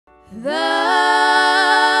The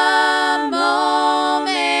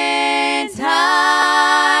moment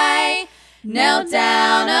I knelt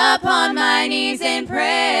down upon my knees in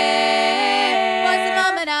prayer was the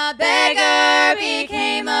moment a beggar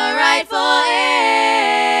became a rightful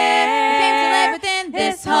heir. He came to live within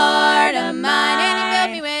this heart of mine, and he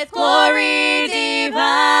filled me with glory divine.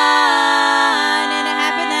 And it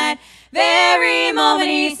happened that very moment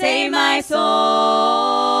he saved my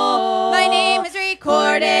soul. My name is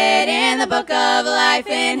recorded in the book of life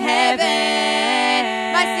in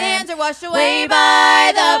heaven. My sins are washed away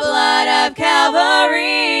by the blood of Calvary.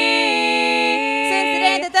 Since the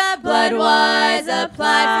day that the blood was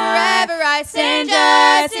applied, forever I stand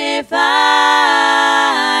justified.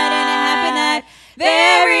 And it happened that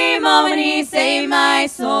very moment he saved my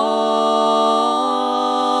soul.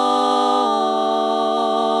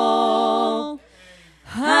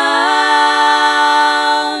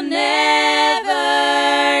 I'll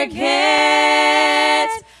never get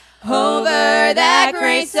over that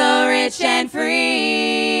grace so rich and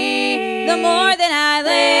free. The more that I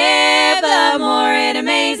live, the more it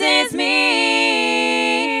amazes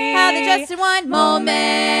me how that just in one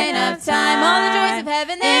moment of time all the joys of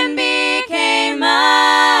heaven then became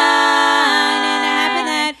mine. And it happened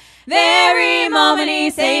that very moment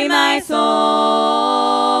he saved my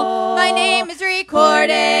soul. My name is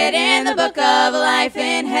recorded in the book of life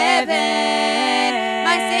in heaven.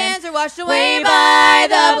 My sins are washed away by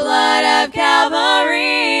the blood of Calvary.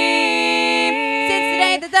 Since the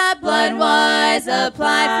day that the blood was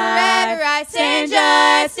applied, forever I stand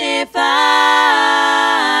justified.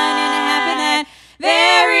 And it happened that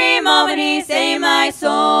very moment he saved my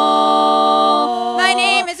soul. My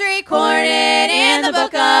name is recorded in the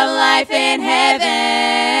book of life in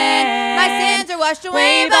heaven. My sins are washed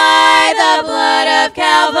away by the blood of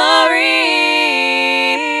Calvary.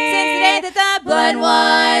 Since the day that the blood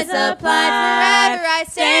was applied, forever I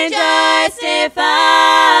stand justified.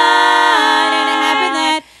 And it happened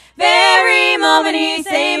that very moment he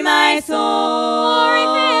saved my soul. Glory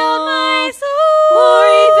filled my soul.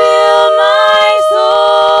 Glory filled my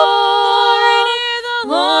soul. The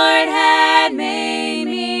Lord had made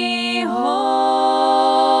me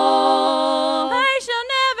whole. I shall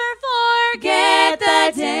never forget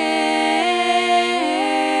the day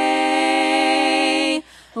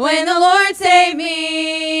when the Lord saved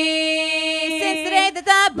me. Since the day that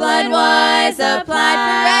the blood was applied,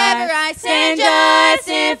 forever I stand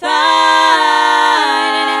justified.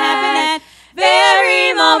 And it happened that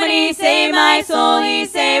very moment he saved my soul. He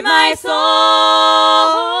saved my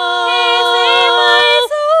soul. He saved my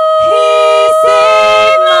soul. He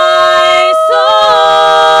saved my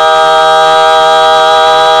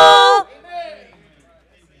soul.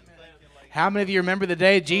 How many of you remember the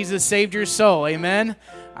day Jesus saved your soul? Amen.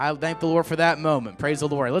 I thank the Lord for that moment. Praise the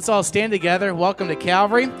Lord. Let's all stand together. Welcome to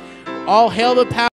Calvary. All hail the power.